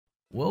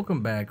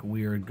Welcome back.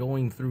 We are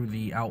going through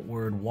the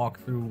Outward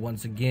walkthrough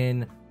once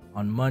again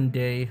on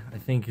Monday. I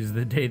think is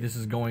the day this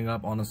is going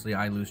up. Honestly,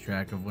 I lose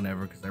track of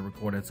whenever because I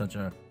recorded such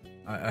a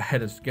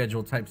ahead of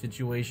schedule type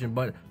situation,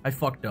 but I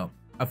fucked up.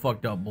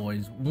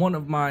 Boys. One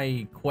of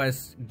my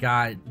quests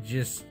got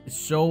just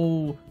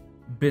so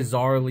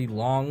bizarrely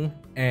long,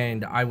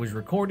 and I was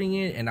recording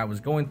it and I was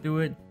going through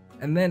it,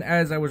 and then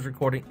as I was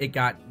recording, it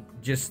got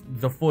just,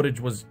 the footage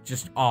was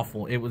just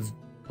awful. It was,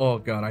 oh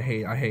god, I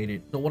hate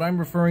it. So what I'm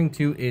referring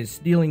to is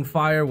Stealing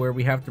Fire, where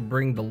we have to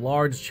bring the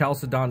large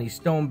Chalcedony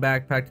stone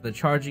backpack to the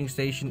charging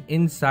station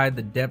inside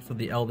the depths of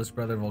the Eldest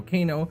Brother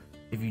volcano.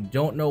 If you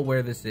don't know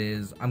where this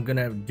is, I'm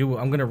gonna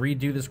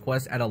redo this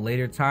quest at a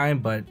later time,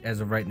 but as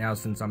of right now,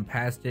 since I'm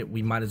past it,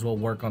 we might as well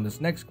work on this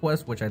next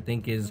quest, which I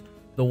think is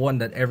the one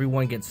that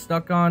everyone gets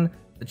stuck on.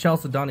 The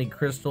Chalcedony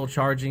crystal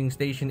charging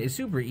station is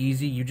super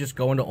easy. You just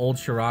go into Old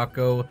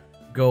Shirako,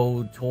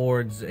 go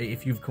towards,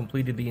 if you've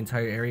completed the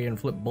entire area, and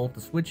flip both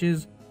the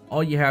switches.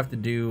 All you have to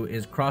do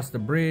is cross the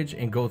bridge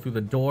and go through the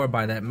door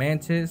by that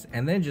mantis,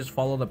 and then just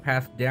follow the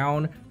path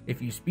down.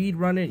 If you speed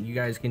run it, you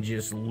guys can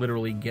just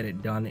literally get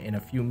it done in a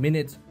few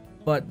minutes.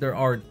 But there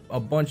are a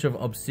bunch of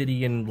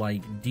obsidian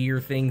like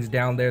deer things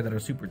down there that are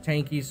super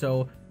tanky,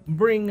 so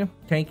bring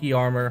tanky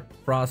armor,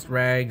 frost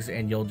rags,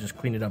 and you'll just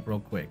clean it up real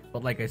quick.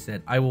 But like I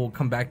said, I will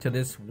come back to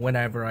this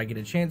whenever I get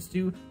a chance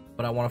to,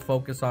 but I want to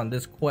focus on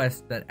this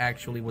quest that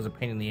actually was a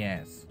pain in the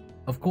ass.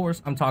 Of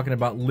course, I'm talking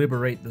about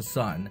Liberate the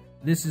Sun.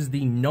 This is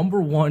the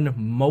 #1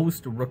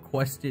 most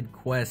requested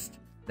quest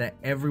that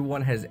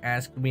everyone has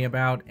asked me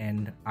about,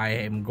 and I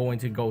am going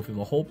to go through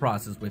the whole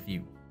process with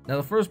you. Now,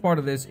 the first part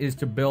of this is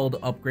to build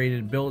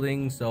upgraded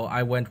buildings, so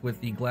I went with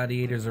the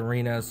Gladiators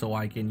Arena so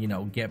I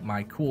can, get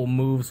my cool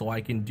move, so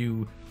I can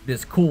do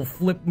this cool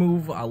flip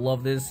move. I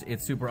love this,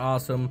 it's super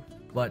awesome,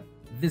 but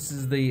this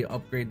is the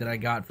upgrade that I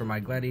got for my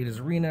Gladiators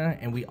Arena,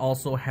 and we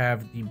also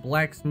have the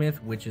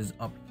Blacksmith, which is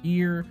up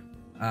here.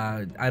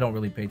 I don't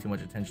really pay too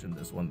much attention to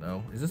this one,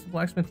 though. Is this the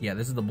Blacksmith? Yeah,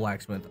 this is the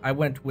Blacksmith. I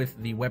went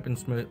with the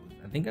Weaponsmith.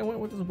 I think I went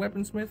with the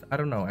Weaponsmith. I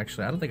don't know,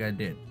 actually. I don't think I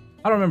did.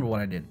 I don't remember what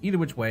I did. Either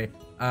which way,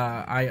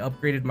 I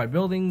upgraded my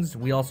buildings.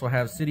 We also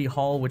have City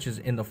Hall, which is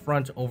in the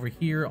front over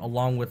here,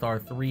 along with our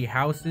 3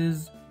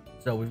 houses.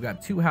 So we've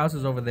got 2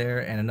 houses over there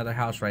and another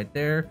house right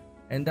there.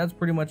 And that's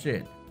pretty much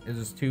it. This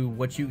is to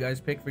what you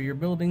guys pick for your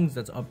buildings.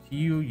 That's up to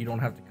you. You don't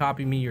have to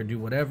copy me or do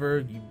whatever.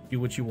 You do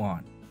what you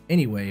want.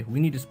 Anyway,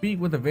 we need to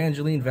speak with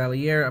Evangeline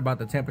Valliere about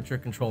the temperature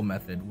control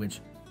method, which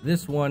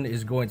this one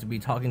is going to be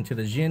talking to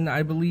the Jinn,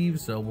 I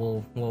believe. So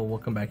we'll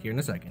come back here in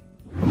a second.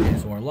 Okay,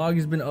 so our log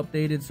has been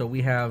updated. So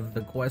we have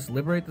the quest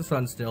Liberate the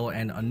Sun still,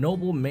 and a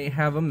noble may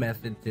have a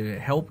method to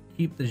help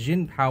keep the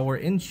Jinn power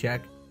in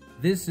check.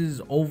 This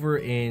is over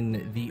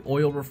in the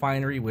oil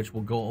refinery, which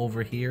we'll go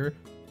over here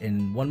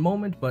in one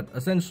moment, but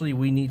essentially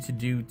we need to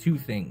do 2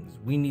 things.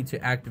 We need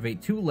to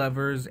activate 2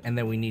 levers, and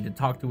then we need to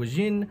talk to a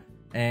Jinn,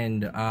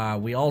 and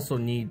we also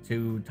need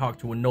to talk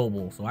to a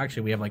noble. So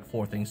actually we have like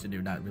 4 things to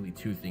do, not really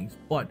 2 things,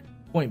 but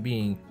point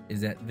being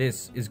is that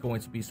this is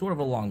going to be sort of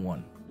a long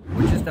one.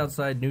 We're just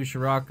outside New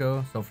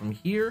Shirako, so from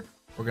here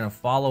we're gonna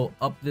follow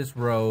up this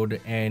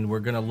road and we're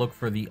gonna look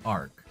for the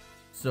Ark.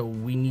 So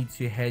we need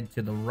to head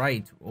to the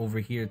right over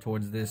here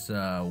towards this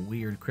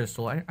weird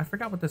crystal. I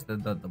forgot what this,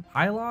 the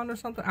pylon or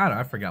something?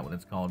 I forgot what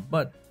it's called,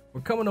 but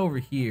we're coming over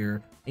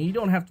here, and you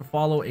don't have to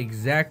follow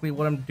exactly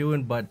what I'm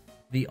doing, but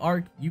the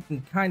Ark, you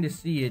can kind of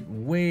see it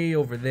way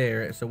over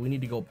there, so we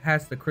need to go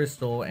past the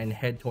crystal and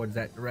head towards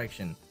that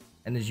direction.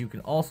 And as you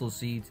can also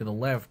see to the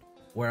left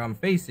where I'm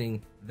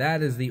facing,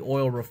 that is the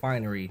oil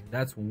refinery.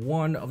 That's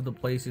one of the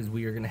places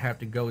we are going to have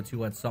to go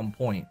to at some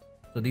point.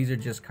 So these are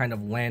just kind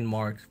of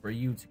landmarks for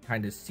you to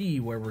kind of see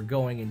where we're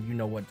going and you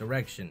know what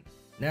direction.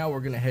 Now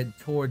we're going to head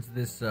towards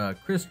this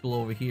crystal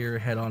over here,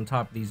 head on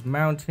top of these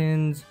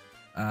mountains.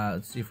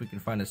 Let's see if we can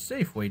find a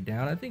safe way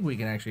down. I think we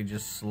can actually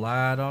just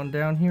slide on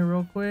down here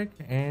real quick,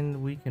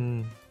 and we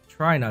can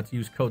try not to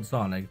use Code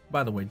Sonic.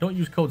 By the way, don't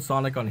use Code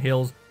Sonic on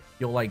hills.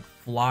 You'll like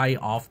fly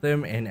off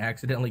them and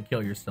accidentally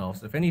kill yourself.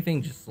 So if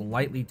anything, just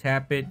slightly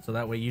tap it so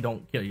that way you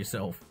don't kill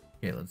yourself.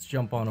 Okay, let's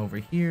jump on over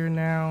here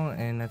now,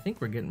 and I think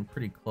we're getting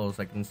pretty close.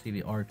 I can see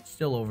the Ark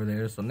still over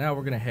there, so now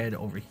we're gonna head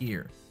over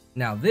here.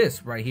 Now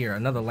this right here,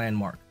 another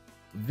landmark.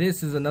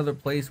 This is another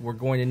place we're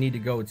going to need to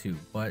go to,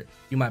 but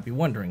you might be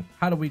wondering,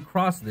 how do we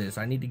cross this?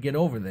 I need to get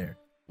over there.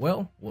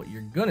 Well, what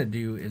you're gonna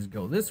do is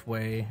go this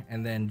way,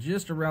 and then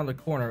just around the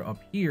corner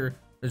up here,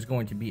 there's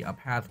going to be a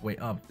pathway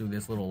up through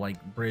this little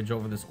like bridge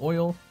over this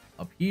oil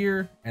up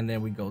here, and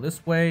then we go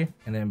this way,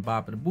 and then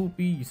bop it a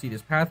boopy, you see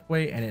this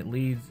pathway, and it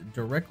leads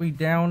directly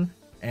down,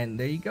 and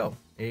there you go,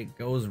 it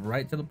goes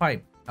right to the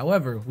pipe.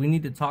 However, we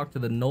need to talk to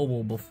the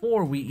noble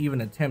before we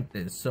even attempt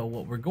this, so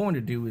what we're going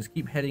to do is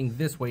keep heading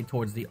this way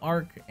towards the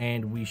Ark,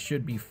 and we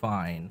should be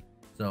fine.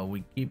 So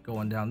we keep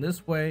going down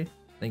this way,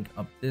 think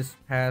up this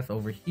path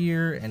over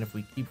here, and if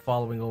we keep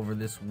following over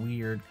this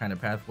weird kind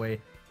of pathway,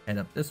 head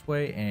up this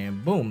way,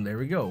 and boom, there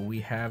we go. We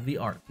have the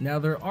arc. Now,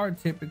 there are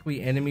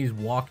typically enemies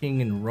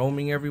walking and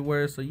roaming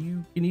everywhere, so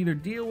you can either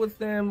deal with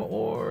them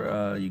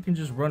or you can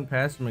just run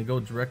past them and go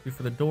directly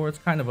for the door. It's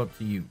kind of up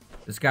to you.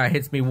 This guy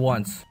hits me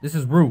once. This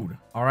is rude.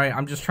 All right,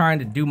 I'm just trying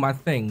to do my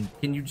thing.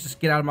 Can you just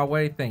get out of my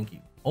way? Thank you.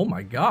 Oh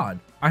my god.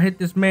 I hit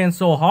this man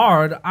so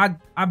hard,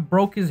 I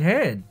broke his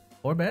head.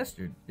 Poor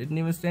bastard. Didn't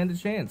even stand a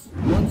chance.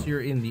 Once you're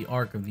in the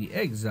Ark of the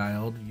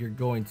Exiled, you're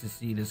going to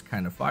see this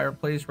kind of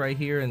fireplace right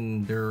here,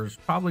 and there's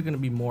probably going to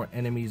be more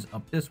enemies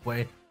up this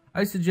way.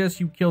 I suggest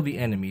you kill the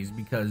enemies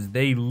because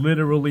they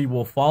literally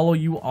will follow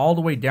you all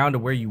the way down to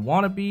where you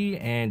want to be,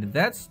 and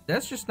that's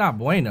just not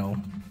bueno.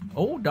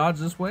 Oh, dodge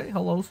this way.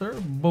 Hello, sir.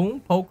 Boom.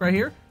 Poke right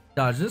here.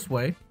 Dodge this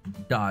way.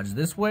 Dodge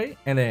this way.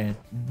 And then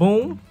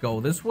boom. Go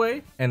this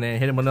way. And then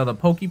hit him with another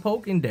pokey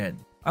poke and dead.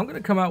 I'm going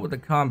to come out with a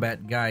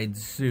combat guide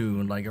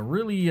soon, like a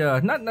really,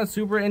 not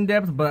super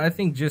in-depth, but I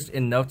think just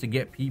enough to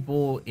get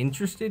people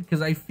interested,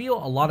 because I feel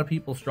a lot of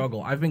people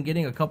struggle. I've been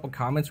getting a couple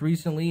comments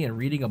recently and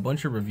reading a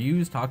bunch of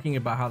reviews talking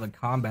about how the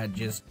combat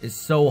just is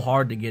so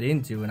hard to get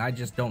into, and I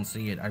just don't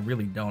see it. I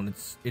really don't.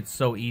 It's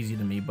so easy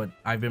to me, but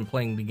I've been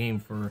playing the game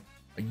for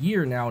a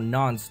year now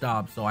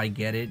non-stop, so I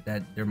get it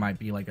that there might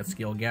be like a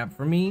skill gap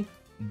for me,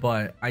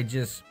 but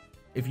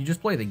if you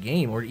just play the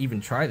game or even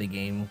try the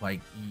game,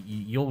 like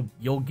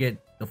you'll get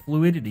the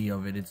fluidity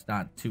of it. It's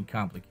not too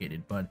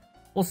complicated, but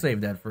we'll save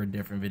that for a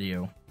different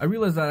video. I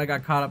realized that I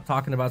got caught up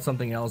talking about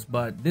something else,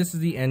 but this is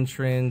the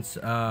entrance.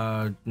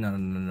 No.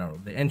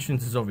 The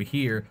entrance is over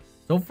here.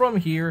 So from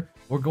here,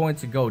 we're going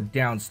to go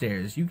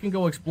downstairs. You can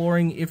go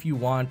exploring if you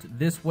want.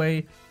 This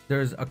way,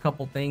 there's a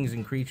couple things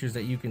and creatures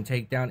that you can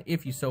take down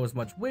if you so as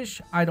much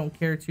wish. I don't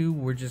care to.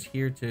 We're just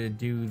here to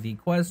do the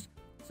quest.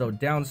 So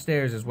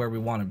downstairs is where we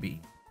want to be.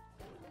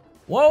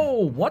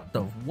 Whoa, what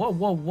the?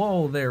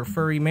 Whoa there,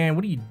 furry man.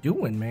 What are you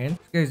doing, man?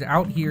 This guy's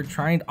out here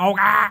trying to... Oh,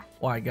 ah!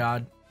 Why,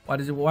 God? Why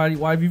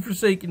have you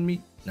forsaken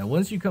me? Now,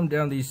 once you come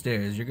down these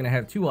stairs, you're going to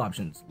have two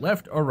options,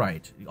 left or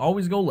right. You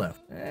always go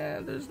left.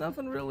 And there's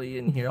nothing really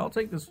in here. I'll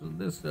take this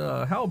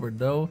halberd,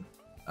 though.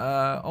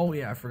 Oh,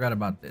 yeah, I forgot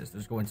about this.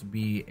 There's going to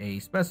be a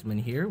specimen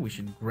here. We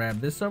should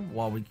grab this up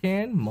while we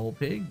can. Mole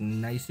pig,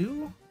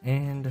 nice-oo.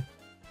 And...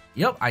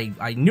 Yep,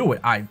 I knew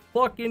it. I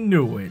fucking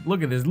knew it.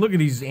 Look at this. Look at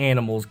these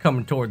animals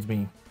coming towards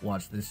me.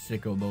 Watch this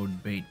sicko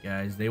mode bait,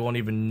 guys. They won't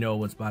even know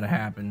what's about to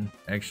happen.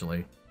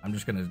 Actually, I'm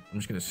just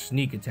gonna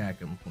sneak attack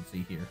them. Let's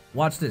see here.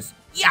 Watch this.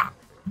 Yeah.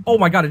 Oh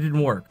my god, it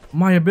didn't work.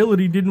 My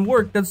ability didn't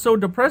work. That's so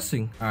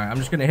depressing. All right, I'm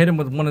just gonna hit him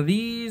with one of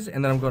these,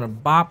 and then I'm gonna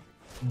bop.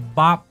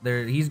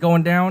 There, he's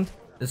going down.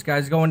 This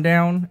guy's going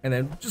down, and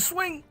then just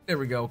swing. There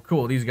we go.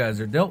 Cool. These guys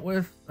are dealt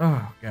with.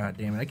 Oh, god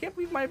damn it. I can't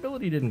believe my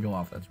ability didn't go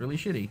off. That's really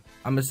shitty.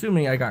 I'm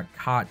assuming I got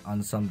caught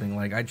on something.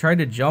 Like, I tried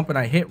to jump, and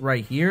I hit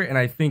right here, and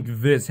I think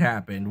this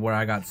happened, where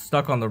I got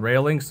stuck on the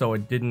railing, so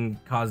it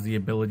didn't cause the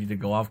ability to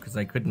go off because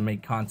I couldn't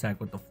make contact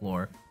with the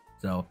floor.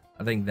 So,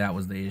 I think that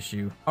was the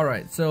issue.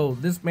 Alright, so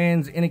this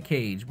man's in a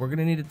cage. We're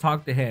gonna need to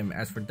talk to him.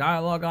 As for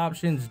dialogue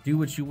options, do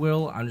what you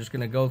will. I'm just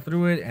gonna go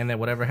through it, and then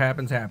whatever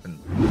happens, happens.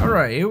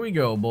 Alright, here we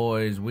go,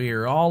 boys.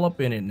 We're all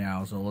up in it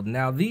now. So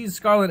now these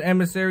Scarlet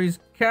Emissaries,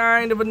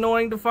 kind of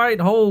annoying to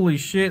fight. Holy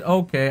shit.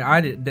 Okay,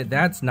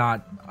 that's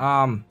not,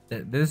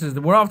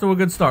 we're off to a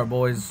good start,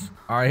 boys.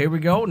 Alright, here we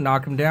go.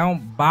 Knock him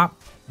down. Bop,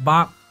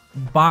 bop,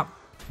 bop.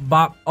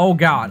 Bop. Oh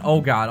god.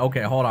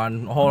 Okay, hold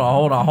on now.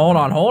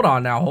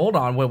 Hold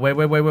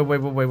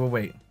on.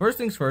 Wait. First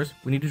things first,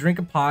 we need to drink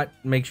a pot,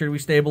 make sure we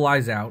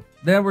stabilize out.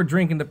 Then we're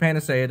drinking the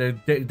panacea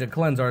to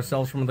cleanse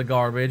ourselves from the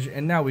garbage,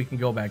 and now we can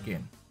go back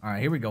in. All right,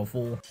 here we go,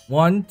 fool.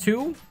 1,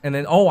 2, and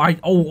then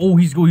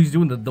he's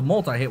doing the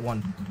multi-hit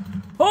one.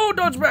 Oh,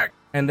 dodge back,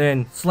 and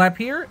then slap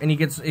here, and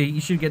he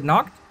should get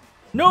knocked.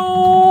 No!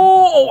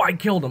 Oh, I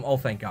killed him. Oh,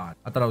 thank God.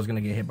 I thought I was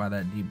gonna get hit by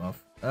that debuff.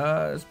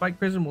 Spike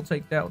Prison, we'll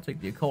take that. We'll take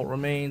the Occult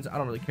Remains. I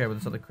don't really care about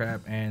this other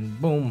crap.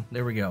 And boom,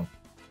 there we go.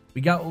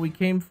 We got what we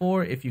came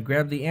for. If you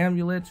grab the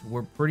amulet,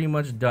 we're pretty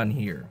much done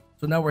here.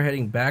 So now we're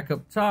heading back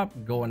up top,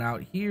 going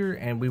out here,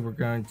 and we were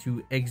going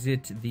to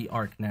exit the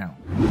Ark now.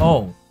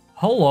 Oh,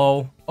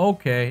 hello.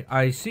 Okay,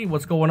 I see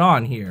what's going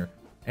on here.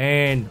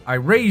 And I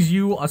raise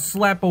you a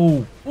slap.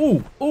 Ooh,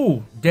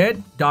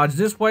 dead. Dodge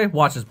this way.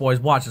 Watch this,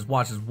 boys. Watch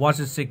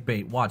this sick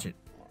bait. Watch it.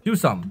 Do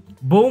something.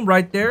 Boom,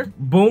 right there.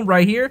 Boom,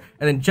 right here.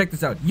 And then check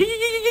this out.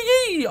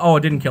 Yee! Oh,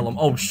 it didn't kill him.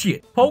 Oh,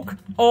 shit. Poke.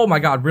 Oh, my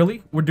God.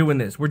 Really? We're doing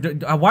this.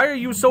 Why are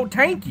you so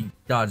tanky?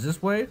 Dodge this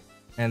way.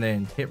 And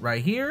then hit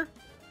right here.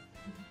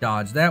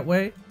 Dodge that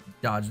way.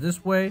 Dodge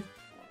this way.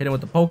 Hit him with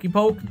the pokey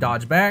poke.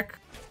 Dodge back.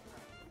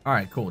 All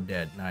right, cool.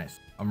 Dead. Nice.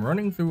 I'm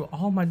running through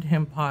all my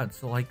damn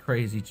pots like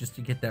crazy just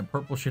to get that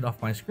purple shit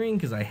off my screen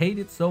because I hate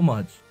it so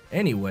much.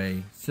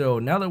 Anyway, so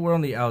now that we're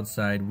on the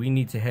outside, we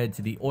need to head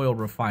to the oil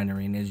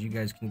refinery, and as you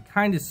guys can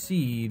kind of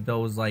see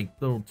those like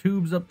little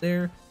tubes up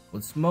there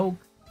with smoke,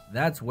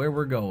 that's where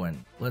we're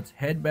going. Let's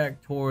head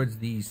back towards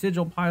the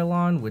sigil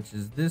pylon, which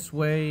is this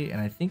way, and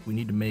I think we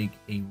need to make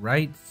a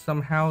right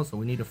somehow, so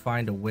we need to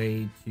find a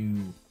way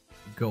to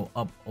go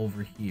up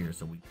over here.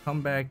 So we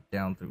come back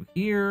down through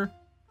here,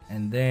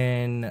 And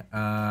then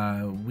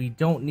we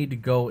don't need to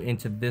go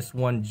into this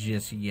one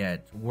just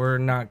yet. We're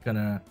not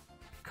gonna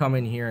come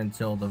in here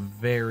until the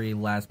very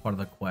last part of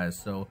the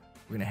quest. So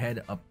we're gonna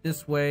head up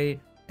this way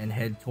and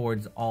head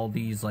towards all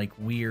these like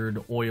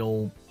weird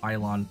oil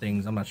pylon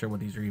things. I'm not sure what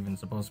these are even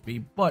supposed to be,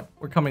 but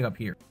we're coming up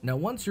here. Now,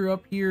 once you're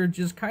up here,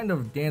 just kind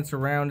of dance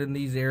around in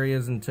these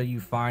areas until you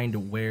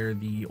find where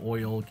the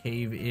oil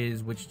cave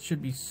is, which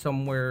should be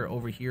somewhere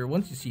over here.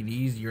 Once you see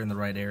these, you're in the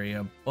right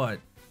area, but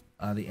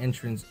the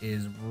entrance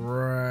is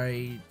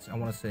right, I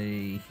want to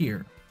say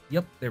here.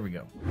 Yep, there we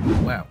go.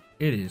 Wow,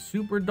 it is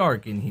super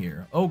dark in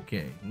here.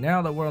 Okay,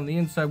 now that we're on the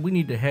inside, we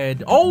need to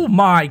head. Oh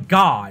my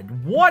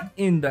god, what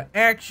in the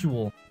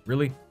actual...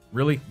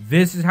 Really?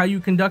 This is how you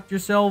conduct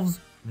yourselves?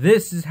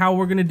 This is how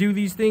we're gonna do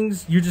these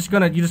things? You're just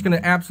gonna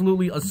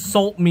absolutely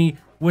assault me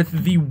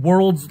with the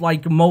world's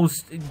like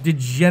most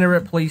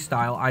degenerate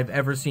playstyle I've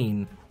ever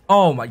seen.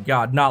 Oh my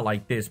god, not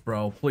like this,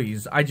 bro.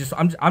 Please. I'm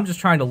just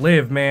trying to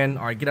live, man.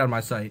 All right, get out of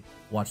my sight.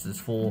 Watch this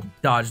fool.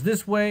 Dodge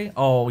this way.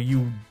 Oh,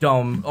 you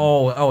dumb.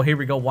 Oh, here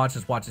we go. Watch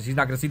this. He's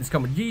not gonna see this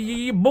coming.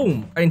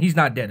 Boom. And he's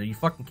not dead. Are you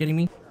fucking kidding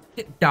me?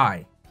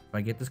 Die. If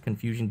I get this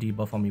confusion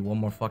debuff on me one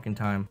more fucking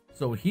time.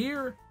 So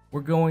here,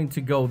 we're going to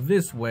go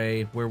this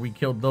way where we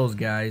killed those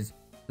guys.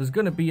 There's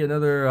gonna be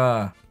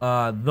another,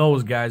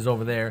 those guys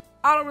over there.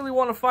 I don't really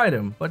want to fight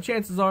him, but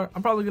chances are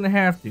I'm probably gonna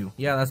have to.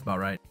 Yeah, that's about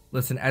right.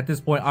 Listen, at this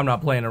point, I'm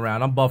not playing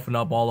around. I'm buffing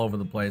up all over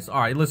the place.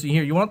 All right, listen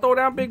here. You want to throw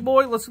down, big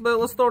boy? Let's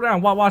throw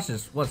down. Watch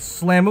this.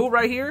 What's Slamoo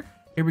right here?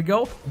 Here we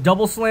go.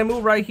 Double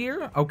Slamoo right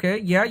here. Okay,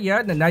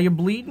 yeah. Now you're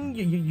bleeding.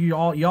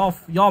 Y'all.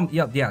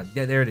 Yeah.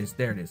 There it is.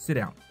 Sit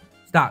down.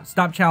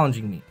 Stop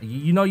challenging me.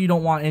 You know you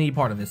don't want any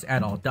part of this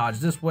at all. Dodge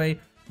this way.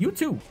 You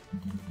too.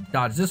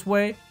 Dodge this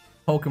way.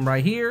 Poke him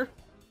right here,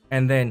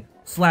 and then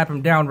slap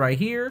him down right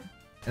here,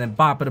 and then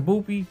bop it a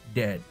boopy.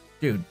 Dead.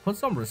 Dude, put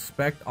some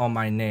respect on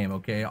my name,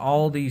 okay?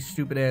 All these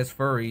stupid-ass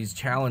furries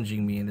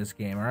challenging me in this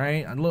game, all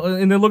right?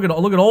 And then look at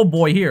old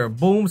boy here.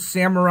 Boom,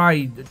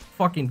 samurai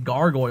fucking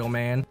gargoyle,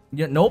 man.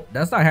 Yeah, nope,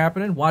 that's not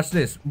happening. Watch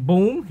this.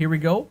 Boom, here we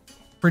go.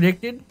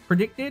 Predicted,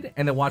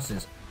 and then watch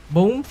this.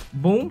 Boom.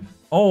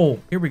 Oh,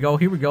 here we go.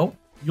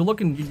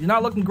 You're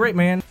not looking great,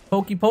 man.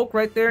 Pokey poke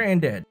right there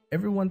and dead.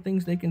 Everyone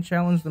thinks they can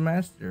challenge the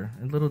master,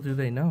 and little do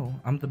they know,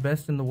 I'm the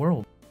best in the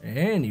world.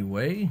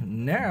 Anyway,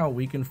 now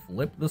we can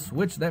flip the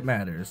switch that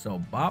matters. So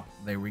bop,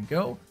 there we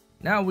go.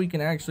 Now we can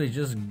actually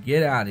just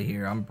get out of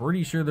here. I'm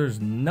pretty sure there's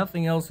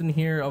nothing else in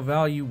here of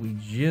value. We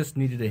just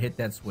needed to hit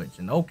that switch.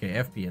 And okay,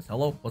 FPS,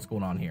 hello, what's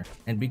going on here?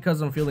 And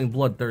because I'm feeling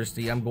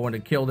bloodthirsty, I'm going to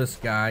kill this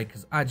guy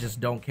because I just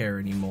don't care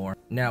anymore.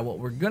 Now what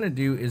we're gonna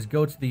do is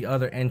go to the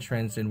other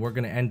entrance, and we're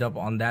gonna end up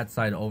on that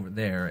side over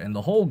there. And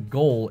the whole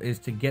goal is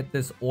to get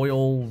this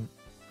oil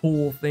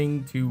pool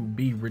thing to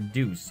be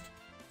reduced.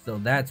 So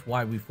that's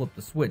why we flip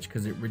the switch,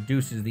 because it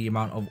reduces the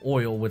amount of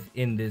oil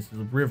within this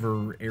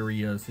river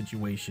area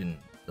situation.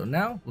 So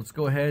now let's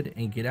go ahead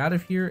and get out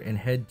of here and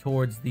head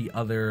towards the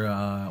other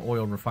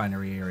oil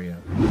refinery area.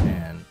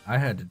 And I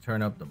had to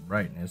turn up the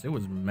brightness. It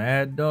was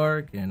mad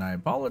dark, and I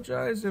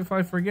apologize if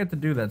I forget to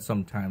do that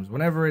sometimes.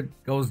 Whenever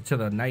it goes to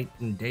the night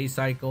and day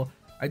cycle,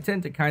 I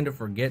tend to kind of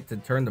forget to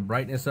turn the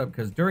brightness up,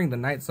 because during the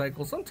night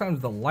cycle,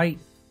 sometimes the light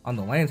on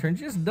the lantern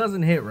just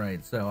doesn't hit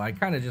right. So I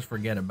kind of just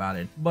forget about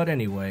it. But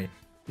anyway,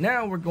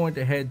 now we're going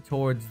to head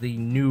towards the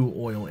new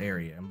oil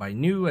area. And by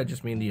new, I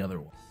just mean the other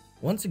one.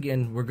 Once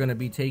again, we're going to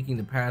be taking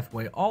the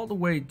pathway all the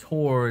way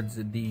towards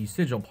the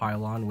sigil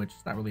pylon, which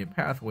is not really a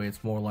pathway.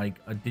 It's more like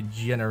a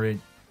degenerate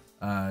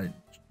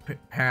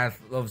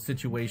path of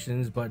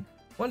situations. But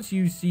once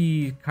you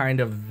see kind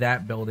of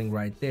that building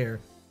right there,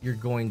 you're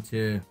going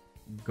to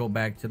go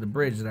back to the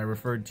bridge that I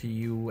referred to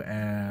you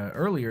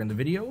earlier in the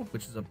video,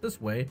 which is up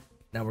this way.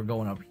 Now we're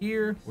going up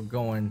here. We're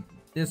going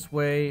this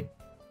way.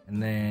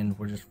 And then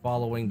we're just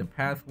following the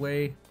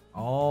pathway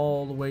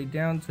all the way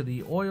down to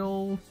the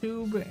oil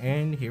tube,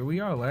 and here we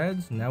are,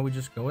 lads. Now we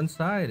just go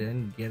inside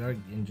and get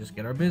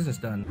our business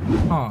done.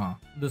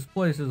 This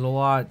place is a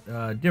lot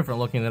different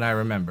looking than I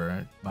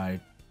remember. By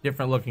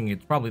different looking,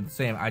 it's probably the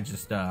same.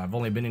 I've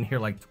only been in here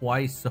like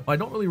twice, so I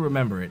don't really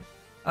remember it.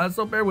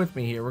 So bear with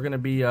me here. We're gonna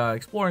be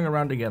exploring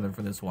around together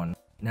for this one.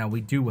 Now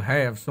we do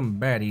have some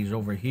baddies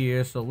over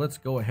here, so let's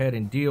go ahead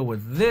and deal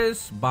with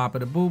this. Bop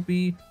it a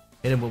boopy.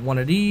 Hit him with one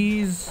of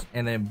these,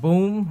 and then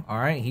boom. All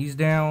right, he's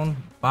down.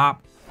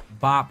 Bop,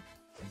 bop,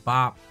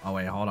 bop. Oh,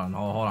 wait, hold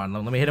on.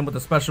 Let me hit him with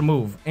a special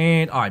move.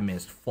 And I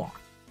missed.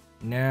 Fuck.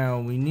 Now,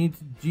 we need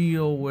to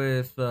deal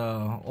with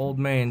old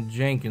man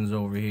Jenkins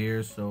over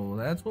here, so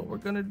that's what we're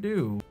going to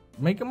do.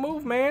 Make a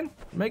move, man.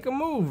 Make a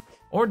move.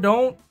 Or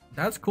don't.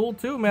 That's cool,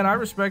 too, man. I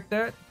respect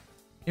that.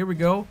 Here we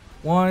go.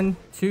 1,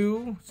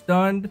 2,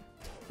 stunned.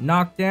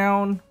 Knocked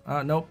down.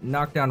 Nope,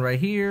 knocked down right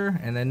here.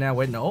 And then now,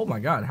 wait, no, oh my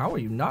god, how are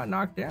you not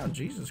knocked down?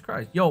 Jesus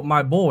Christ. Yo,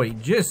 my boy,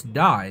 just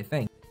die.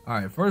 Thank you.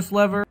 Alright, first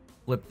lever,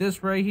 flip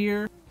this right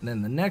here. And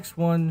then the next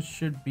one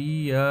should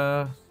be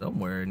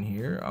somewhere in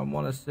here. I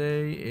want to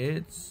say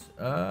it's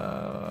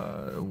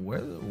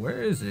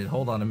where is it?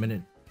 Hold on a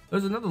minute.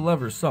 There's another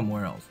lever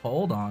somewhere else.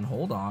 Hold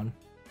on.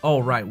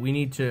 Oh, right, we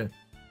need to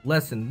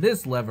lessen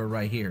this lever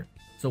right here.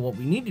 So what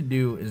we need to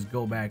do is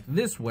go back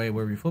this way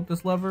where we flip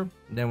this lever,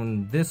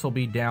 then this will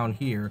be down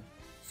here.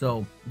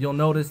 So you'll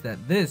notice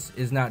that this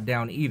is not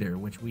down either,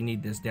 which we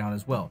need this down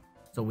as well.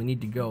 So we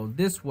need to go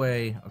this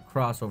way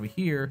across over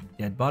here,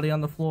 dead body on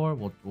the floor.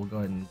 We'll go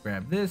ahead and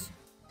grab this,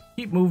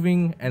 keep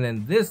moving, and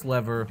then this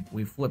lever,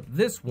 we flip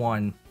this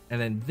one, and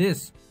then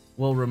this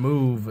will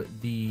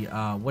remove the,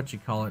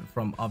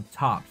 from up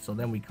top. So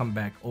then we come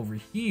back over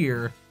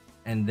here,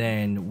 and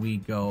then we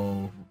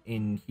go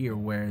in here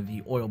where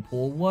the oil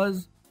pool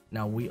was.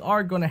 Now we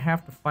are going to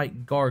have to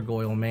fight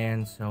Gargoyle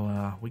Man,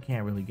 so we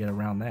can't really get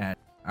around that.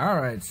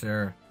 All right,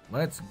 sir,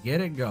 let's get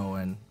it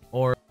going.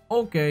 Or,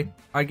 okay,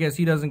 I guess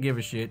he doesn't give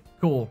a shit.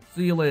 Cool,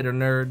 see you later,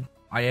 nerd.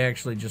 I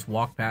actually just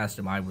walked past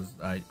him.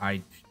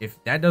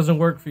 If that doesn't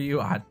work for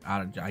you,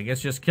 I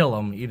guess just kill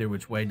him. Either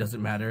which way,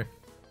 doesn't matter.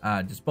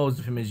 Dispose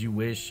of him as you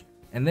wish.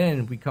 And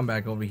then we come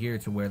back over here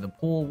to where the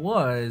pool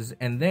was,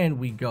 and then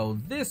we go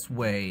this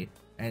way.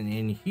 And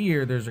in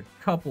here, there's a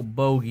couple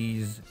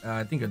bogeys.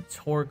 I think a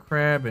tor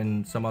crab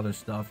and some other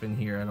stuff in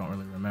here. I don't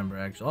really remember,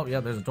 actually. Oh, yeah,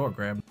 there's a tor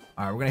crab.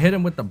 All right, we're going to hit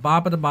him with the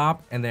bop of the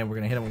bop. And then we're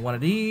going to hit him with one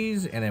of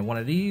these. And then one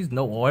of these.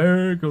 No,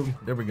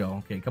 there we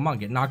go. Okay, come on,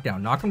 get knocked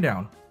down. Knock him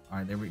down. All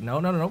right, there we go.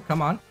 No.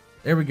 Come on.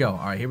 There we go.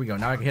 All right, here we go.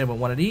 Now I can hit him with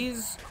one of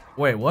these.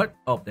 Wait, what?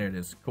 Oh, there it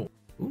is. Cool.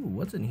 Ooh,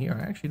 what's in here?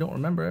 I actually don't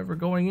remember ever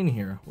going in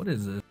here. What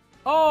is this?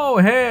 Oh,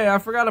 hey, I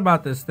forgot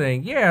about this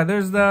thing. Yeah,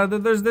 there's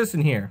this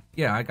in here.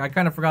 Yeah, I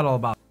kind of forgot all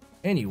about it.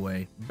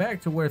 Anyway, back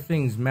to where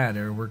things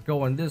matter. We're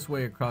going this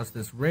way across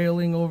this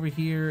railing over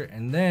here,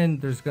 and then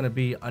there's going to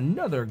be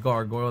another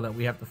gargoyle that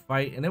we have to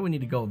fight, and then we need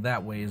to go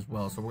that way as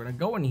well. So we're going to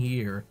go in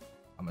here.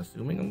 I'm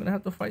assuming I'm going to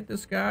have to fight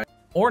this guy.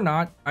 Or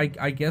not. I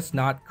guess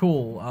not.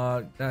 Cool.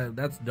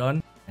 That's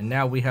done. And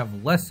now we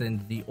have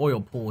lessened the oil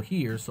pool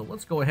here, so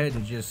let's go ahead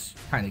and just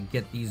kind of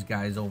get these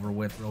guys over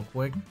with real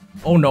quick.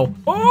 Oh, no.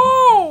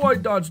 Oh, I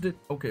dodged it.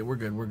 Okay, we're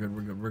good. We're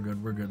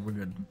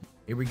good.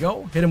 Here we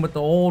go. Hit him with the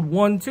old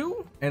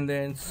 1-2, and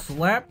then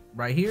slap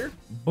right here.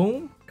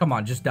 Boom. Come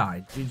on, just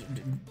die.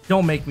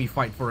 Don't make me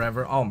fight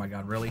forever. Oh my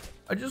god, really?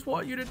 I just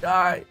want you to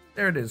die.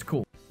 There it is.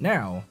 Cool.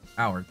 Now,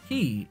 our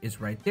key is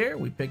right there.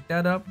 We picked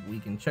that up. We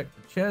can check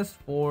the chest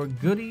for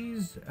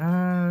goodies.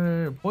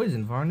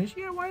 Poison varnish.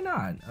 Yeah, why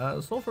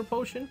not? Sulfur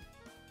potion.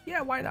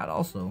 Yeah, why not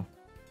also?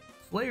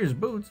 Slayer's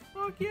boots.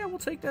 Fuck yeah, we'll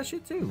take that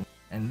shit too.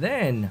 And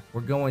then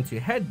we're going to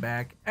head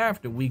back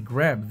after we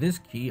grab this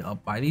key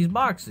up by these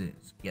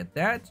boxes. Get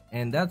that?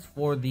 And that's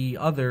for the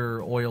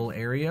other oil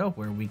area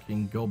where we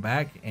can go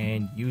back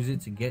and use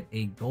it to get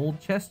a gold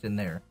chest in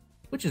there,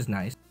 which is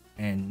nice.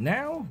 And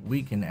now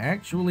we can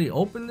actually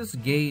open this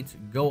gate,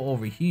 go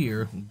over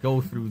here,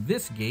 go through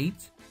this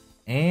gate,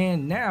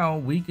 and now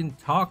we can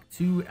talk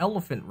to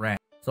Elephant Rat.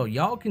 So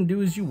y'all can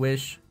do as you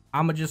wish.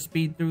 I'ma just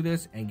speed through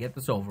this and get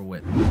this over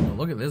with. So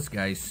look at this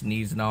guy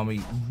sneezing on me.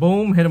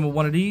 Boom, hit him with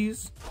one of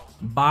these.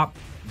 Bop,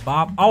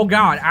 bop. Oh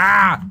god,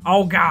 ah!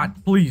 Oh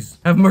god, please,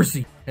 have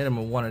mercy. Hit him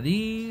with one of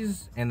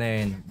these, and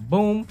then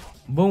boom,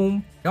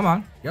 boom. Come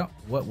on. Yep.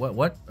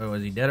 What? Oh,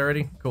 is he dead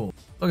already? Cool.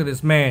 Look at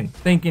this man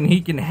thinking he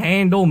can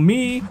handle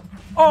me.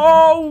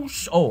 Oh,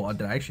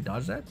 did I actually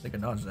dodge that? I think I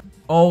dodged that.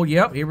 Oh,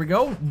 yep. Here we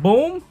go.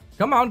 Boom.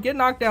 Come on, get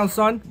knocked down,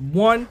 son.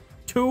 1,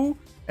 2,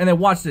 and then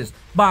watch this.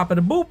 Bop it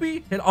a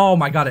boopy. Hit. Oh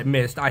my god, it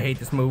missed. I hate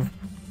this move.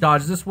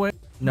 Dodge this way.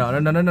 No.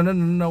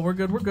 We're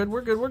good.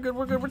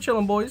 We're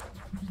chilling, boys.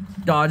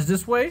 Dodge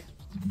this way.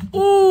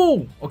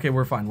 Ooh. Okay,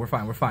 we're fine.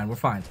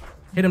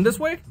 Hit him this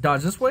way.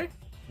 Dodge this way.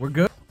 We're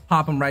good.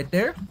 Pop him right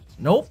there.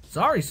 Nope.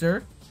 Sorry,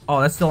 sir. Oh,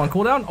 that's still on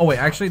cooldown? Oh, wait.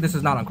 Actually, this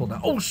is not on cooldown.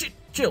 Oh, shit.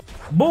 Chill.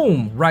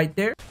 Boom. Right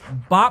there.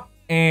 Bop.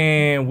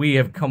 And we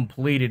have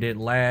completed it,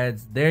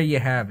 lads. There you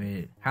have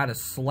it. How to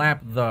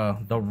slap the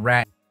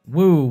rat.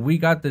 Woo. We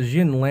got the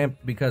Jin lamp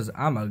because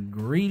I'm a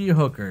greedy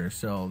hooker.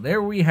 So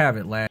there we have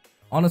it, lads.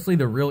 Honestly,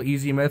 the real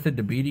easy method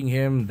to beating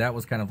him, that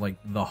was kind of like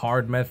the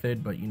hard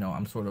method. But, you know,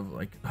 I'm sort of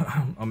like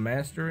a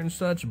master and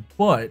such.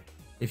 But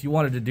if you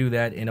wanted to do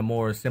that in a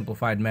more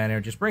simplified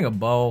manner, just bring a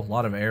bow, a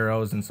lot of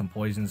arrows, and some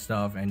poison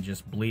stuff, and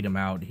just bleed him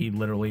out. He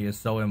literally is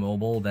so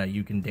immobile that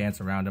you can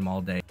dance around him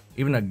all day.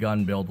 Even a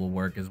gun build will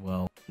work as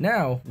well.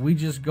 Now, we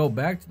just go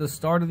back to the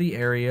start of the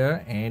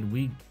area, and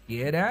we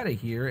get out of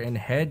here and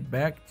head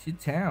back to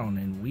town,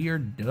 and we are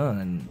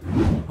done.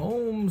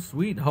 Home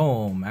sweet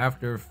home,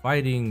 after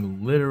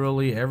fighting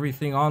literally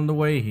everything on the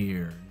way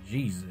here.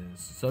 Jesus.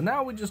 So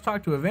now we just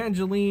talk to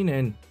Evangeline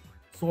and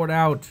sort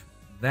out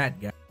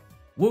that guy.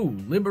 Woo,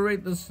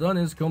 Liberate the Sun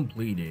is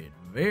completed.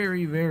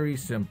 Very, very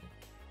simple.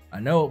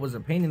 I know it was a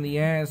pain in the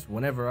ass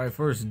whenever I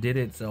first did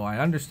it, so I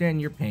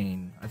understand your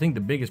pain. I think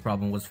the biggest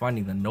problem was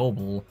finding the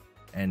Noble,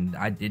 and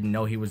I didn't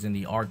know he was in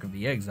the Ark of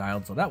the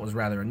Exiled, so that was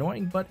rather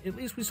annoying, but at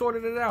least we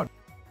sorted it out.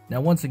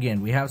 Now, once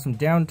again, we have some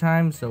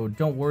downtime, so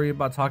don't worry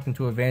about talking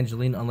to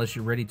Evangeline unless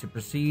you're ready to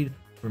proceed.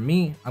 For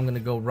me, I'm going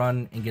to go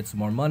run and get some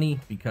more money,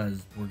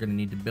 because we're going to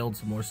need to build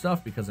some more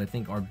stuff, because I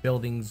think our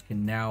buildings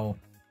can now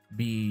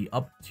be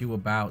up to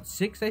about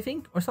 6, I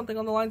think, or something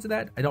on the lines of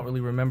that. I don't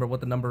really remember what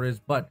the number is,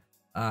 but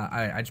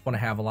I just want to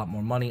have a lot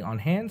more money on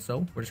hand,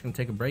 so we're just going to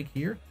take a break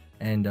here,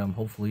 and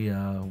hopefully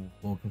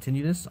we'll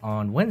continue this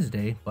on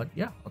Wednesday. But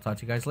yeah, I'll talk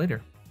to you guys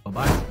later. Bye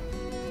bye.